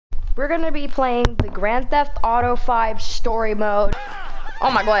we're gonna be playing the Grand Theft Auto 5 story mode.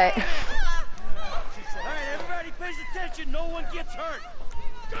 Oh my god. Alright, everybody pays attention, no one gets hurt.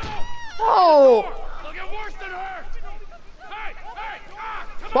 Go! Whoa! They'll get worse than hurt! Hey!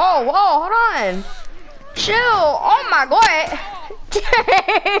 Come Whoa, whoa, hold on. Chill. Oh my god.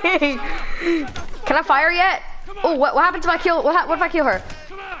 Dang. Can I fire yet? Oh, what happened to my kill? What if I kill her?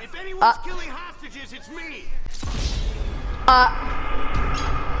 Come on! If anyone's killing hostages, it's me!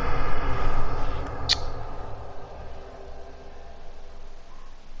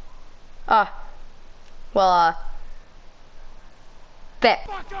 Bet.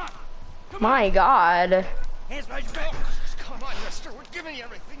 My god. Hands behind your back. Come on, mister. We're giving you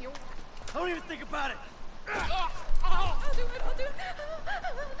everything you want. Don't even think about it. I'll do it.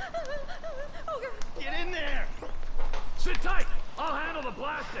 Oh, God. Get in there. Sit tight. I'll handle the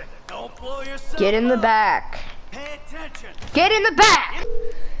blasting. Don't blow yourself Get in the up. back. Pay attention. Get in the back.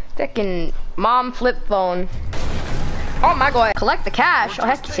 Frickin' mom flip phone. Oh my god. Collect the cash. Oh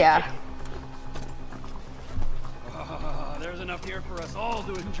heck yeah. There's enough here for us all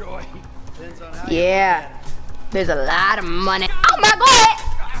to enjoy. Depends on how Yeah. There's a lot of money. Oh my god.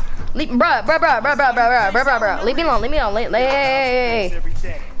 Bruh. Leave me alone. Hey. every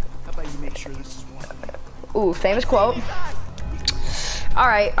day. How about you make sure this is one of them? Ooh, famous quote.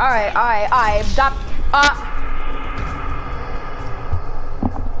 Alright. Stop.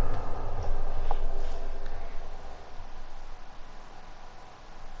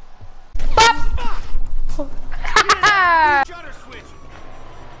 Shutter switch.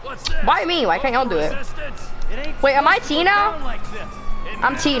 What's this? Why me? Why can't y'all do it? Resistance. It ain't Wait, am I supposed to T go now? down like this. It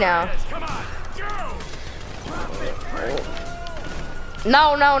I'm T now. never is. Come on, go. Drop it.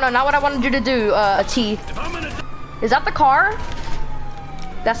 No, not what I wanted you to do, a T. If I'm gonna Is that the car?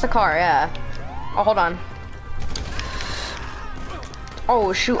 That's the car, yeah. Oh, hold on.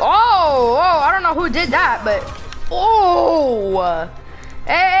 Oh, shoot. Oh, I don't know who did that, but. Oh!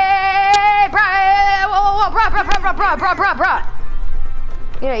 Hey, bruh.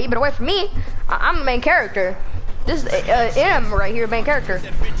 Yeah, you better wait for me. I'm the main character. This is M right here, main character.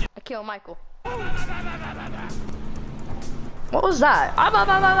 I killed Michael. What was that?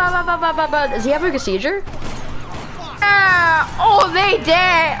 Does he have a seizure? Oh, they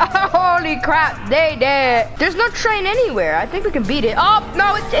dead. Holy crap, they dead. There's no train anywhere. I think we can beat it. Oh,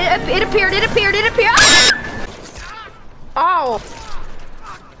 no, it appeared. Ah!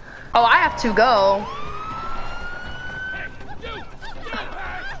 Oh, I have to go.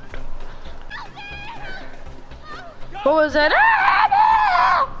 What was that?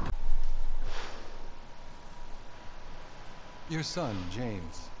 Your son,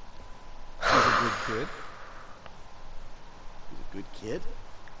 James. He's a good kid. He's a good kid?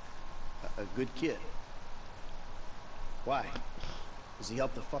 A good kid? Why? Does he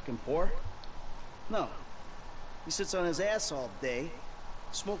help the fucking poor? No. He sits on his ass all day,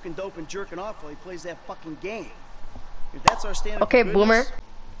 smoking dope and jerking off while he plays that fucking game. If that's our standard Okay, for goodness, boomer.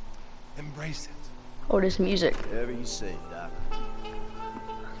 Embrace it. Oh, this music. whatever you say, Doc.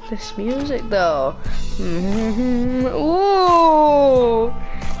 This music, though. Ooh.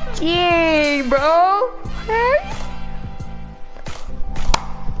 Dang, bro. Hey.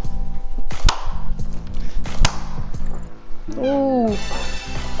 Ooh.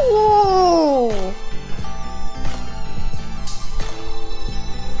 Ooh.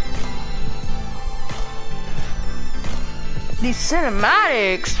 These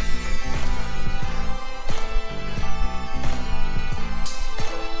cinematics.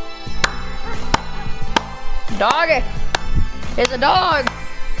 Doggy. It's a dog.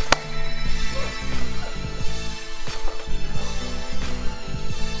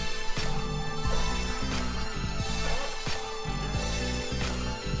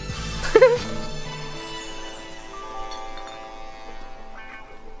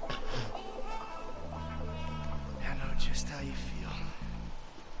 I know just how you feel.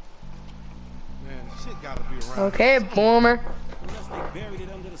 Man, shit gotta be around. Okay, boomer. Unless they buried it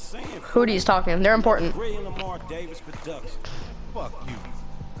under the sand. Who these talking? They're important. Ray and Lamar Davis production. Fuck you.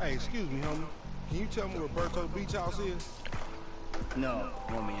 Hey, excuse me, homie. Can you tell me where Berto Beach House is? No,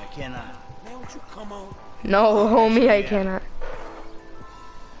 homie, I cannot. Man, won't you come on? No, homie, I cannot.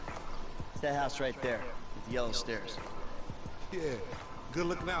 It's that house right there, with the yellow stairs. Yeah. Good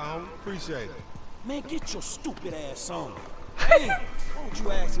looking out, homie. Appreciate it. Man, get your stupid ass on. Damn! Why don't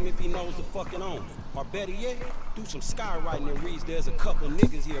you ask him if he knows the fucking owner? Or better yet, do some skywriting that reads there's a couple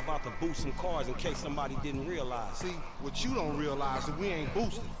niggas here about to boost some cars in case somebody didn't realize. See, what you don't realize is we ain't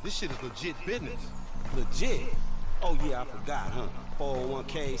boosting. This shit is legit business. Legit? Oh yeah, I forgot, huh?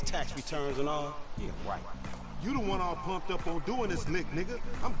 401ks, tax returns and all? Yeah, right. You the one all pumped up on doing this lick, nigga.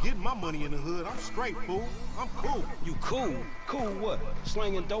 I'm getting my money in the hood. I'm straight, fool. I'm cool. You cool? Cool what?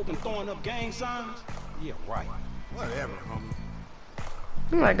 Slinging dope and throwing up gang signs? Yeah, right. Whatever, homie.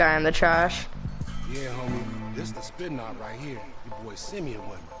 That guy in the trash. Yeah, homie. This the spin knot right here. Your boy Simeon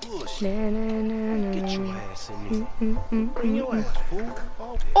wasn't bullshit. Get your ass in there. Bring your ass, fool.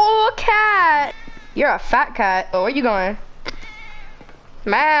 Oh, a cat! You're a fat cat. Oh, where you going?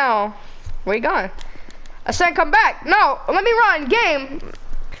 Meow. Where you going? I said come back. No, let me run. Game.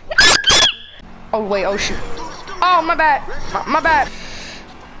 Oh, wait. Oh, shoot. Oh, my bad. My bad.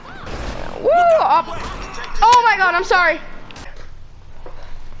 Woo! Oh, my God. I'm sorry.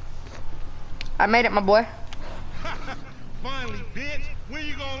 I made it, my boy. Finally, bitch. When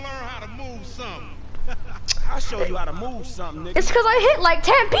you gonna learn how to move something? I'll show you how to move something, nigga. It's because I hit like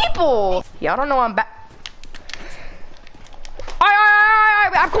 10 people. Y'all don't know I'm back.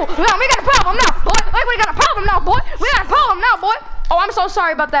 Alright, I'm cool. No, we got a problem now, boy. We got a problem now, boy. We got a problem now, boy. Oh, I'm so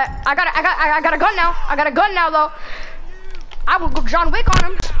sorry about that. I got a gun now. I got a gun now, though. I will go John Wick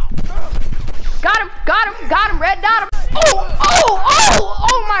on him. Got him. Red dot him.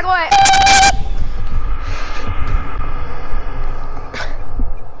 Oh my God.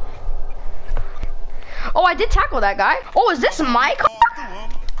 Oh, I did tackle that guy. Oh, is this my car?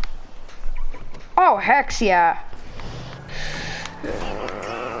 Oh, hex yeah.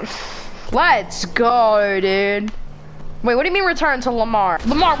 Let's go, dude. Wait, what do you mean return to Lamar?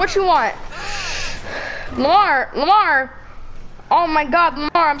 Lamar, what you want? Lamar. Oh my God,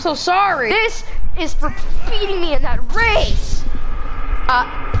 Lamar, I'm so sorry. This is for beating me in that race.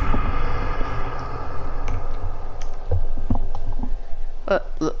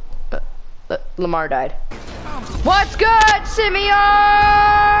 Lamar died. What's good, Simeon?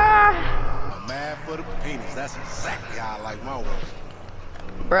 I'm mad for the penis. That's exactly how I like my work.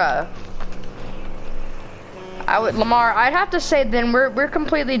 Bruh. Lamar, I'd have to say then we're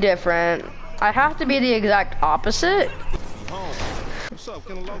completely different. I'd have to be the exact opposite. What's up?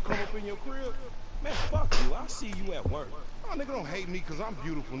 Can a low come up in your crib? Man, fuck you. I'll see you at work. Oh, nigga, don't hate me because I'm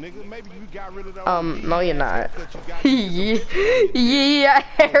beautiful, nigga. Maybe you got rid of that. No, you're not. Yeah,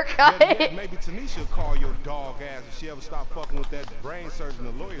 haircut. Maybe Tanisha will call your dog ass if she ever stop fucking with that brain surgeon,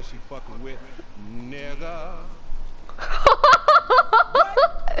 the lawyer she fucking with, nigga.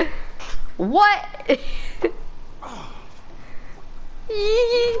 What?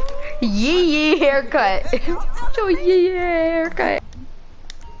 Yee haircut. So yee haircut.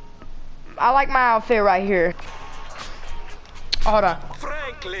 I like my outfit right here. Hold on.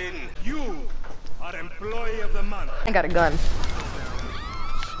 Franklin, You are employee of the month. I got a gun.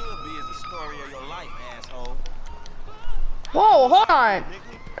 should be as the story of your life, asshole. Whoa, hold on.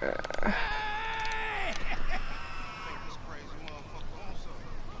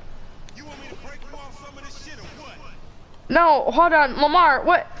 You want me to break you off some of this shit or what? No, hold on, Lamar.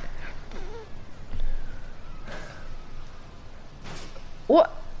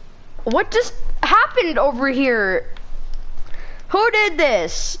 What just happened over here? Who did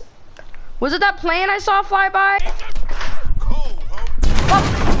this? Was it that plane I saw fly by? Cold, homie.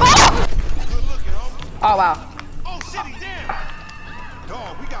 Oh! Good looking, homie. Oh wow. Oh, shitty, damn.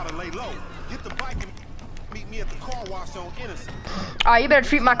 Dog, we gotta lay low. Get the bike and meet me at the car wash on Innocent. You better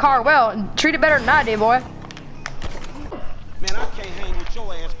treat my car well. Treat it better than I did, boy. Man, I can't hang with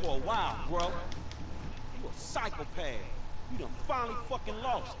your ass for a while, bro. You a psychopath. You done finally fucking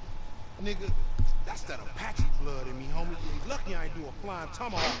lost. Nigga, that's that Apache blood in me, homie. You lucky I ain't do a flying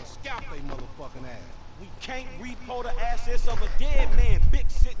tomahawk and scalp they motherfucking ass. We can't repo the assets of a dead man, big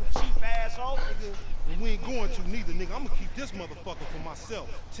sitting cheap asshole. Nigga, and we ain't going to neither, nigga. I'm gonna keep this motherfucker for myself.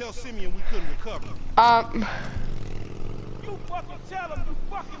 Tell Simeon we couldn't recover. You fucking tell him, you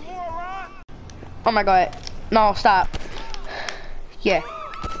fucking moron. Oh my God. No, stop. Yeah.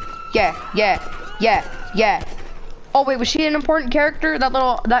 Oh wait, was she an important character? That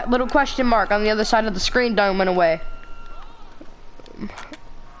little question mark on the other side of the screen dome went away.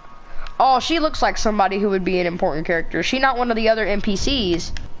 Oh, she looks like somebody who would be an important character. Is she not one of the other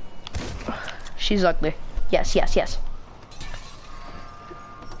NPCs? She's ugly. Yes.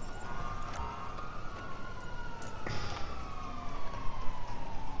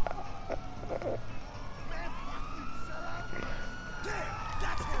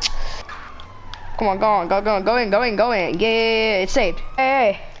 Come on, go in. Yeah, it's saved.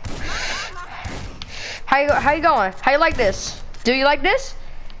 Hey. How you going? How you like this? Do you like this?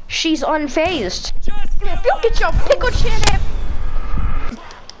 She's unfazed. If you get your pickle chin in,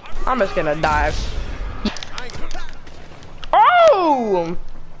 I'm just gonna dive. Oh!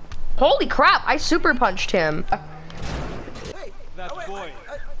 Holy crap, I super punched him. That boy.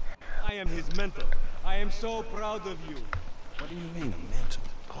 I am his mentor. I am so proud of you. What do you mean, a mental?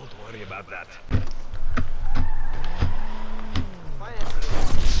 Don't worry about that.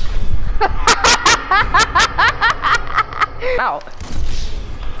 Out.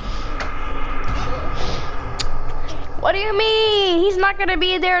 What do you mean? He's not gonna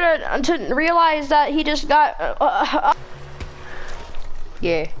be there to realize that he just got.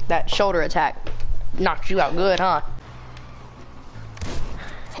 Yeah, that shoulder attack knocked you out good, huh?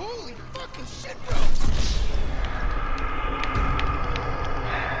 Holy fucking shit, bro!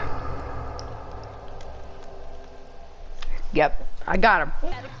 Yep, I got him.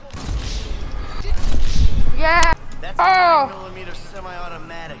 Yeah. That's Oh. a 9mm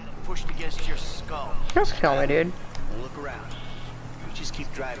semi-automatic pushed against your skull. Just kill me, dude. Now look around. You just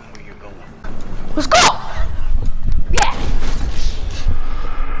keep driving where you're going. Let's go! Yeah!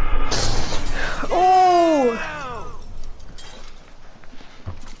 Oh!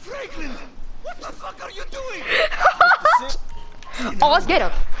 Franklin! What the fuck are you doing? Oh, let's get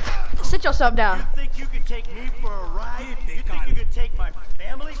him. Sit yourself down. You think you could take me for a ride? You think you could take my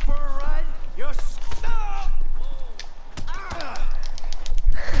family for a ride? You're stuck!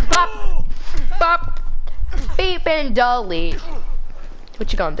 Bop! Bop! Beep and delete.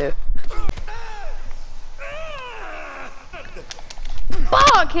 What you gonna do?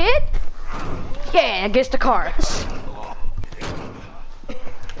 Ball, kid! Yeah, against the car.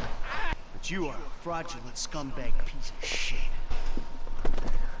 But you are a fraudulent scumbag piece of shit.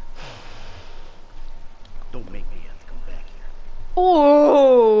 Don't make me have to come back here.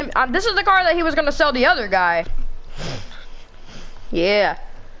 Ooh! This is the car that he was gonna sell the other guy. Yeah.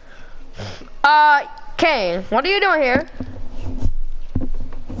 Kane, what are you doing here?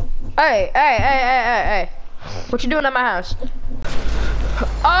 Hey. What you doing at my house?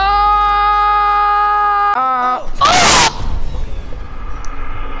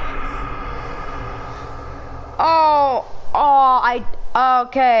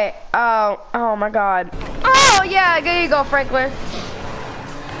 Okay. Oh my God. Oh yeah, there you go, Franklin.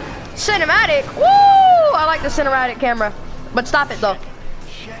 Cinematic. Woo! I like the cinematic camera, but stop it though.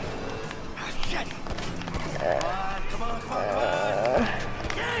 Come on.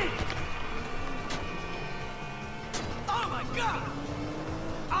 Oh my God!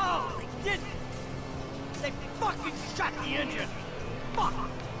 Oh, they didn't. They fucking shot the engine. Fuck!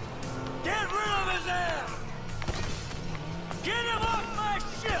 Get rid of his ass! Get him off my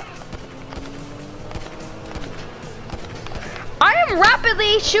ship! I am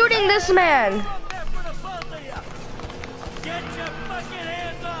rapidly shooting this man. Get your fucking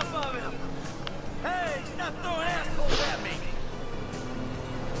hands off of him! Hey, stop throwing assholes at me!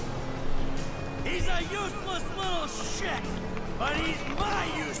 He's a useless little shit, but he's my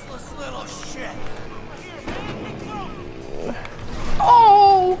useless little shit.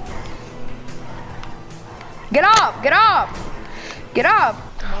 Oh! Get up! Get up! Get up!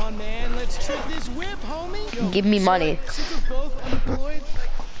 Come on, man, let's trip this whip, homie. Yo, Give me money. Since we're both unemployed,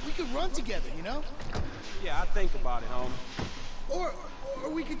 we could run together, you know? Yeah, I think about it, homie. Or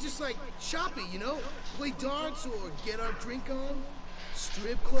we could just like shop it, you know? Play darts or get our drink on.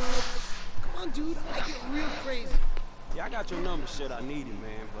 Strip clubs. Come on, dude, I get real crazy. Yeah, I got your number, shit. I need it,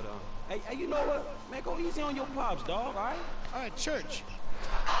 man. But hey, you know what? Man, go easy on your pops, dog. All right? All right, church.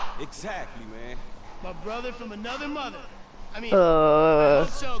 Exactly, man. My brother from another mother. I mean, I hope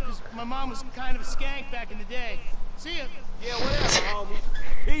so, because my mom was kind of a skank back in the day. See ya. Yeah, whatever, homie.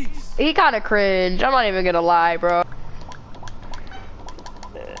 Peace. He kind of cringe. I'm not even gonna lie, bro.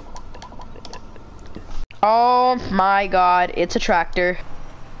 Oh my God, it's a tractor.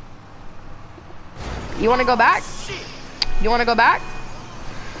 You wanna go back? You wanna go back?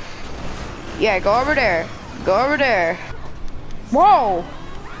 Yeah, go over there. Go over there. Whoa!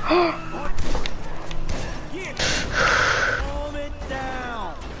 Calm it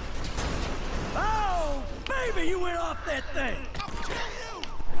down. Oh, baby, you went off that thing.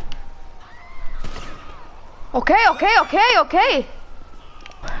 Okay.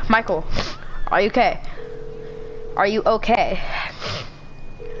 Michael, are you okay? Are you okay?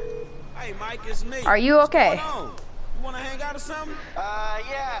 Hey, Mike, it's me. Are you okay? What's going on? You wanna hang out or something?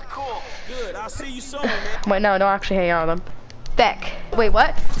 Yeah, cool. Good. I'll see you soon, man. Wait, no, don't actually hang out with him. Beck. Wait,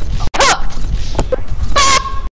 what?